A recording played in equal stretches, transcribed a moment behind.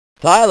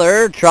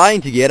Tyler trying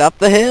to get up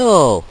the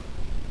hill.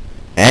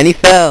 And he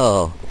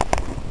fell.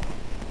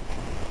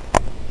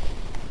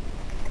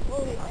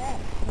 Holy ass.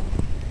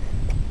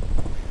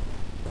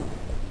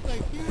 It's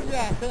like huge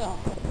ass hill.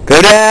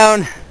 Go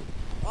down.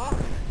 Huh?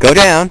 Go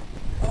down.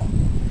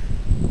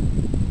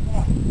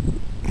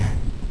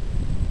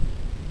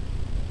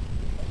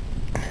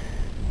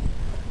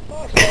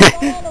 Oh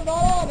shit, I'm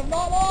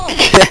not on.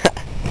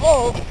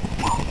 Oh.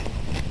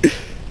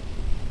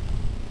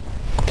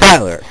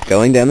 Tyler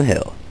going down the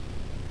hill.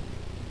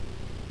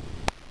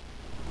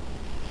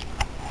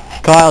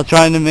 Kyle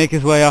trying to make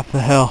his way up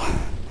the hill.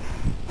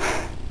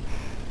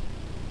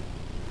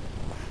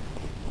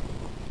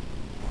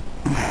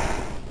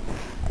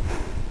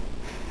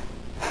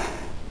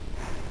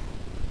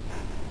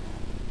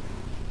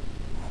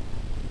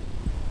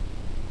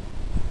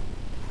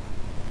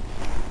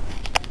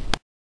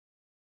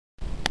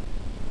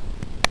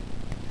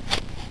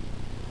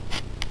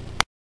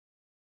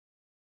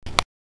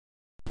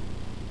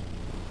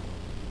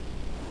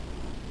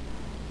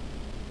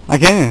 I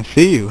can't even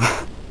see you.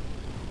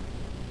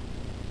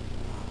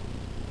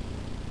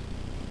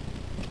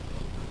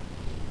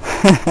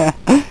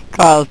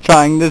 Kyle's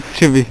trying. This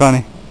should be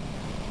funny.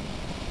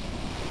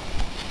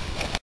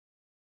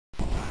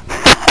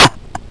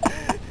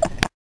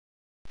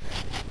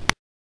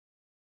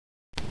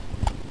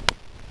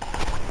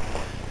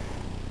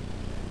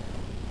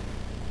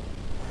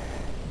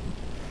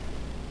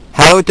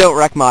 How don't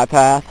wreck my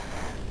path.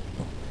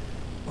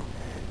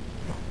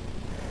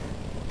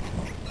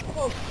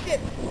 Oh shit.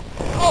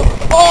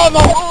 Oh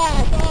my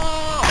ass.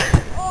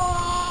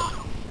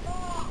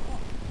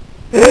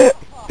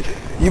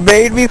 You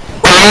made me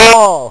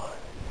fall.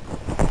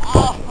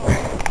 Oh.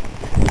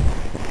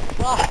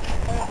 Fuck.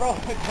 I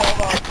broke my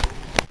elbow.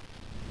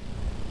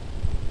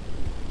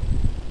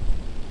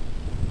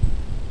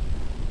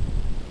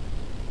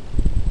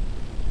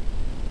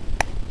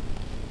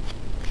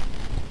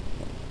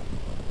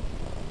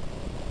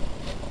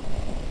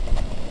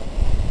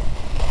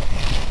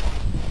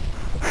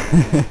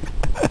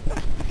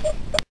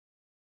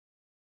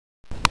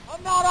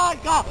 I'm not on,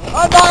 Kyle!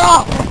 I'm not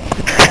on!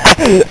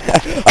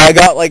 I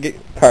got like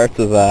parts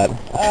of that.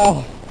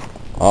 Oh.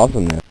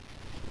 Awesome, man.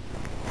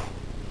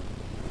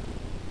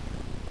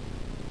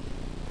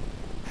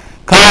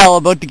 Kyle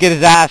about to get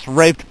his ass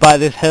raped by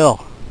this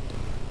hill.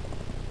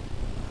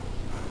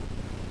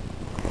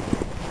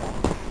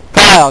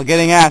 Kyle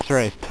getting ass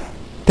raped.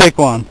 Take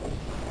one.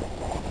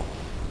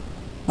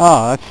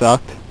 Oh, that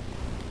sucked.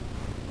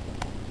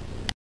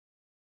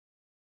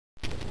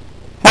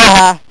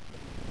 Haha.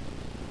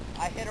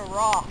 I hit a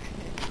rock.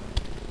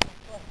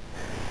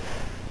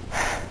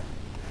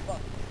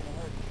 Fuck, it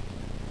hurt.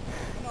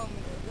 You know I'm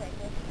gonna regret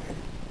this.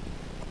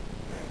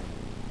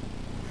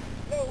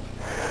 No.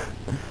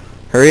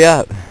 Hurry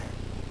up.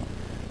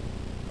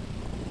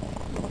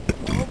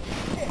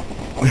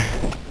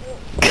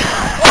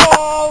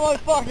 Oh, my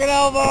fucking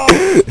elbow!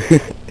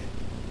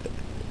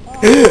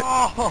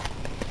 Oh.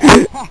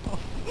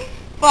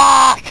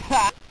 Fuck!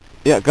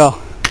 Yeah, go.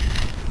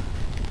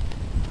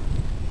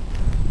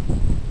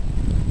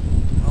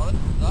 Oh,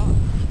 this is up.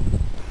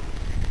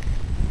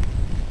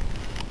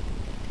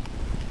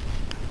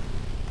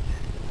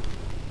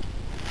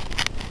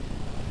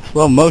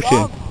 Slow motion.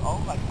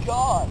 Oh my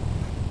god!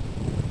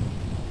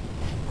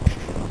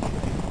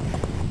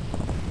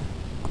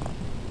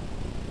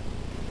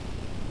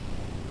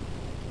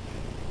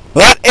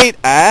 Well, that ate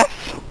ass.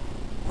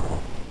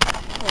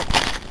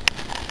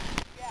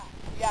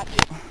 Yeah,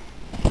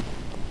 dude.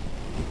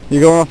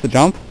 You going off the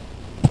jump?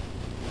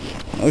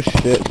 Oh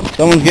shit.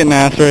 Someone's getting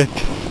ass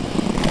raped.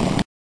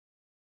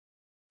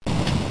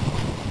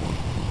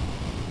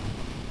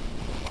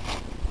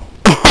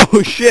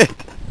 Oh shit.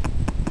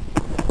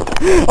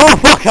 Oh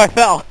fuck, I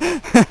fell.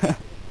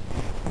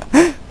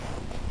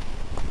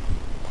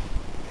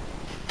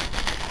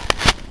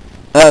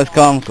 That was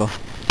comical.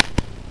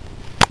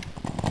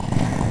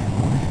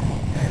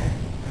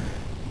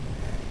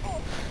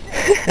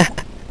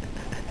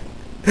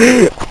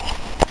 The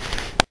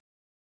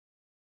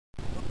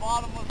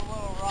bottom was a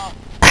little rough.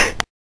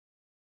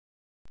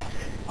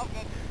 I'm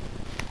good.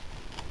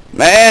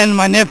 Man,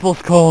 my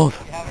nipple's cold.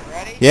 You have it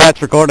ready? Yeah,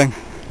 it's recording.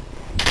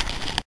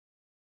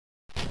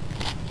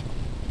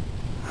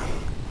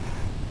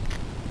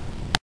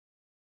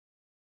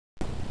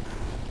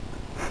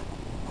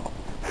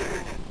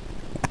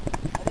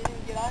 I didn't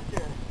even get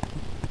under.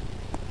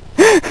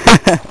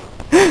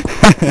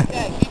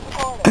 Okay, keep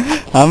recording.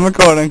 I'm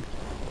recording.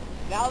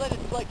 Now that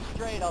it's like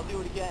straight, I'll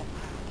do it again.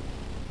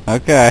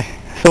 Okay.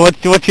 So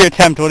what's your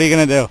attempt? What are you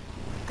gonna do?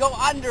 Go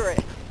under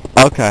it.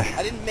 Okay.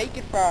 I didn't make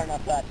it far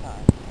enough that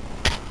time.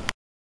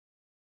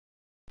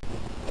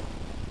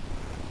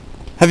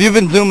 Have you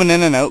been zooming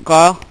in and out,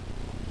 Kyle?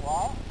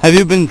 What? Have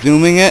you been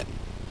zooming it?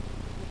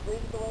 Just leave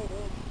it the way it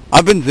is.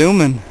 I've been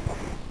zooming.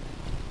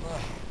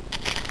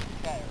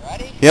 Okay,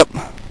 ready? Yep.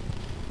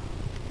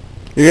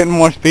 You're getting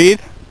more speed?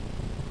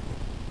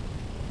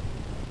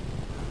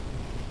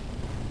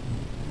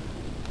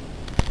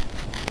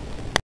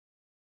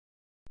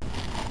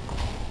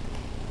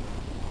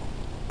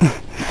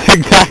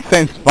 exact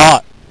same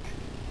spot.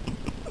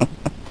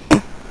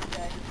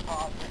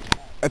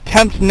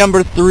 Attempt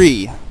number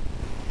 3.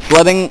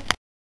 Sledding.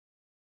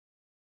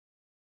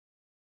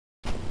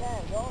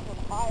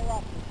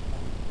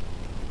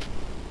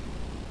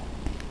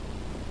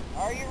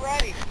 Are you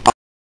ready?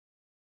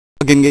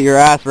 You can get your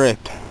ass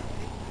ripped.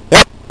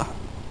 Yep. Oh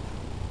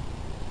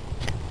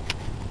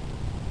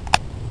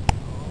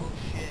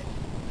shit.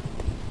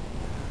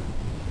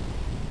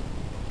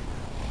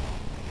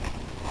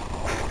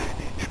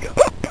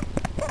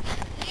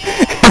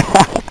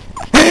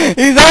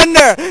 He's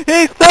under!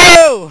 He's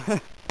through!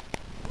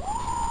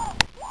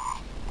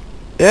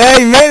 Yeah,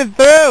 he made it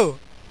through!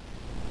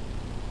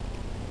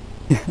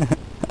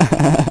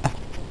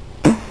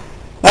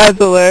 That's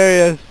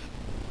hilarious.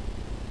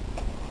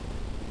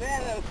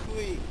 Man, that was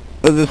sweet.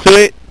 Was it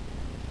sweet?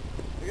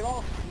 Look at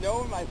all the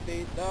snow in my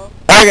face though.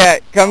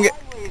 Okay, come get,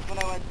 Sideways when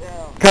I went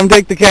down. come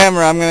take the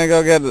camera. I'm gonna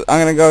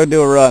go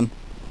do a run.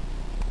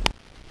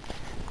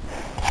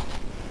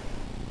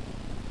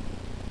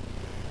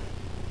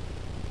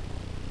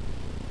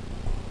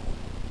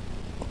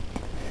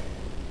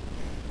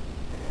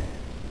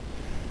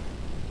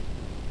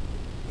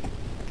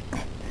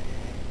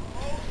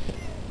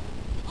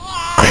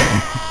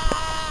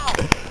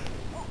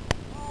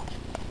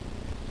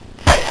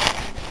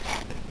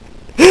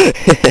 I'm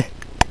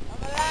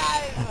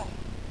alive!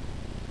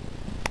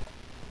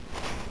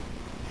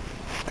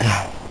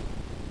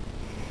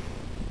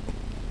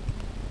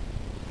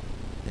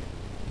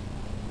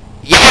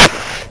 Yes!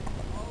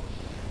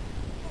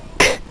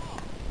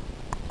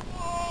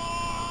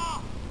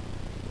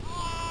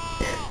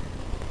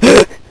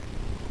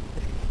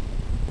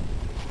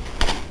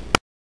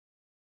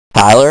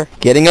 Tyler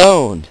getting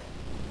owned.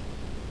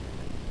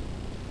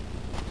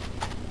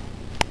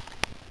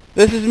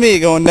 This is me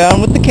going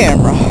down with the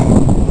camera.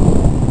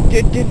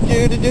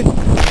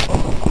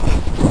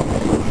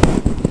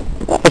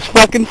 That's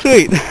fucking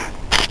sweet.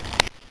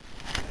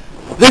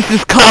 This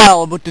is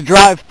Kyle about to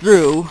drive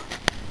through.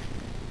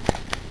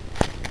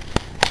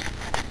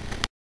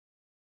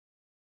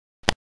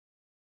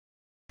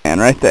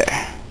 And right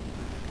there.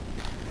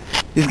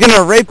 He's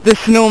gonna rape this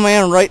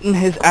snowman right in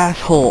his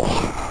asshole. Am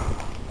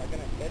I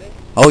gonna hit it?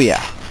 Oh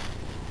yeah.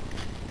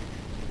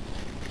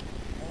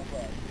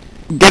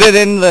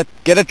 Okay.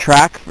 Get a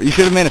track. You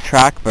should have made a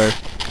track first.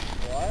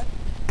 What?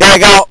 Okay,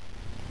 go.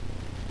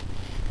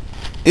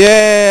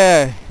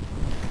 Yeah.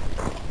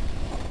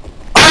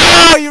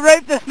 Oh, you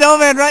raped the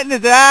snowman right in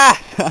his ass.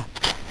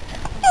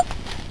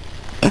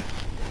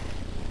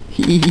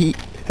 Hey, you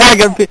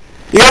got a piece.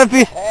 You got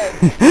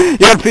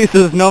a piece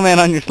of the snowman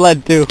on your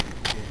sled too.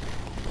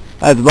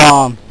 That's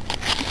bomb.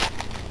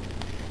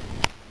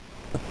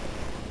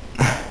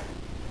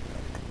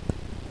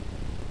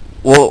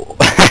 Whoa.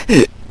 I'm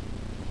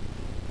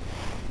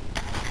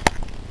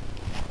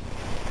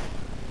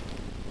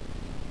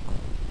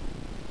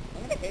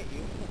gonna hit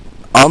you.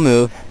 I'll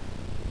move.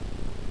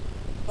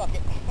 Fuck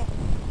it.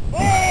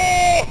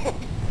 Hey!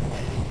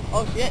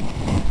 Oh shit.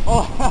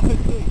 Oh, that was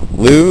sweet.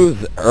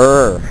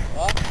 Loser.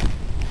 What?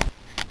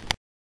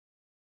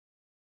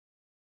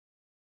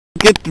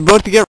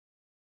 About to get.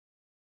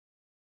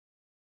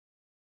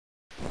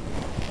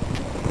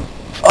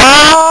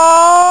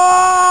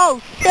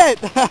 Oh shit!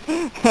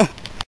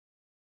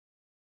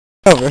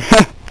 Over.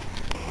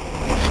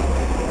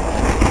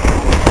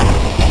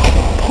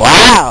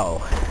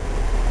 Wow.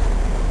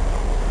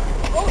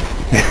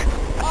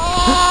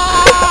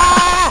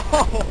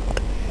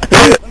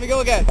 Let me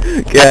go again.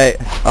 Okay,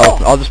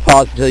 I'll just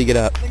pause until you get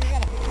up. Think again.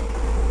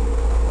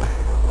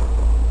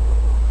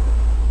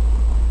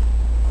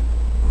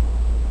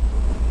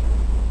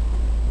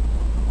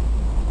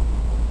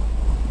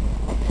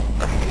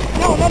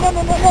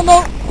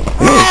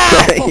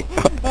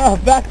 No.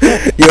 Back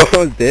there. You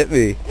almost hit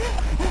me.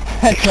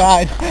 I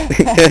tried.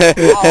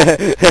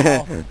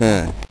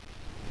 Ow.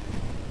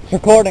 It's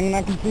recording and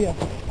I can see you.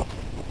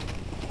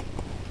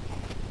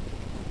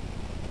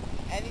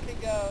 Anything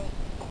goes.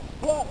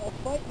 What? Let's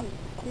fight me.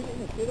 Shoot it in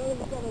the shit out of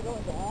each other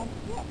going down?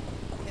 Yeah.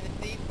 Can it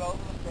see both of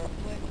them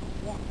perfectly?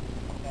 Yeah.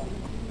 Okay.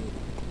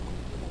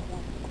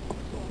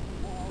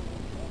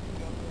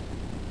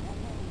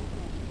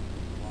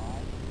 Why?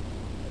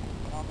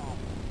 Come on.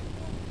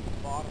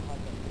 Bottom like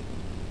a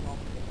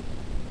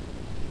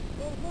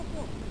Go. No.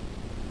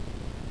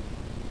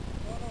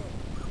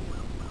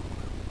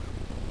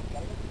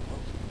 Gotta go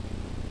close.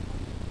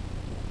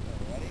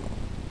 Okay, ready?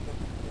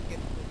 Let's get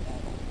to this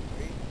end.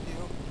 3,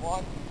 2,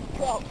 1,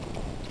 go!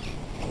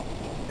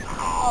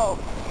 Ow!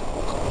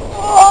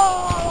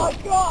 Oh my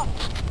god!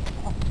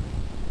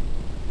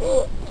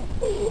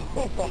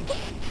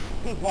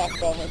 He's not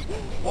coming.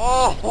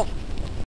 Ah!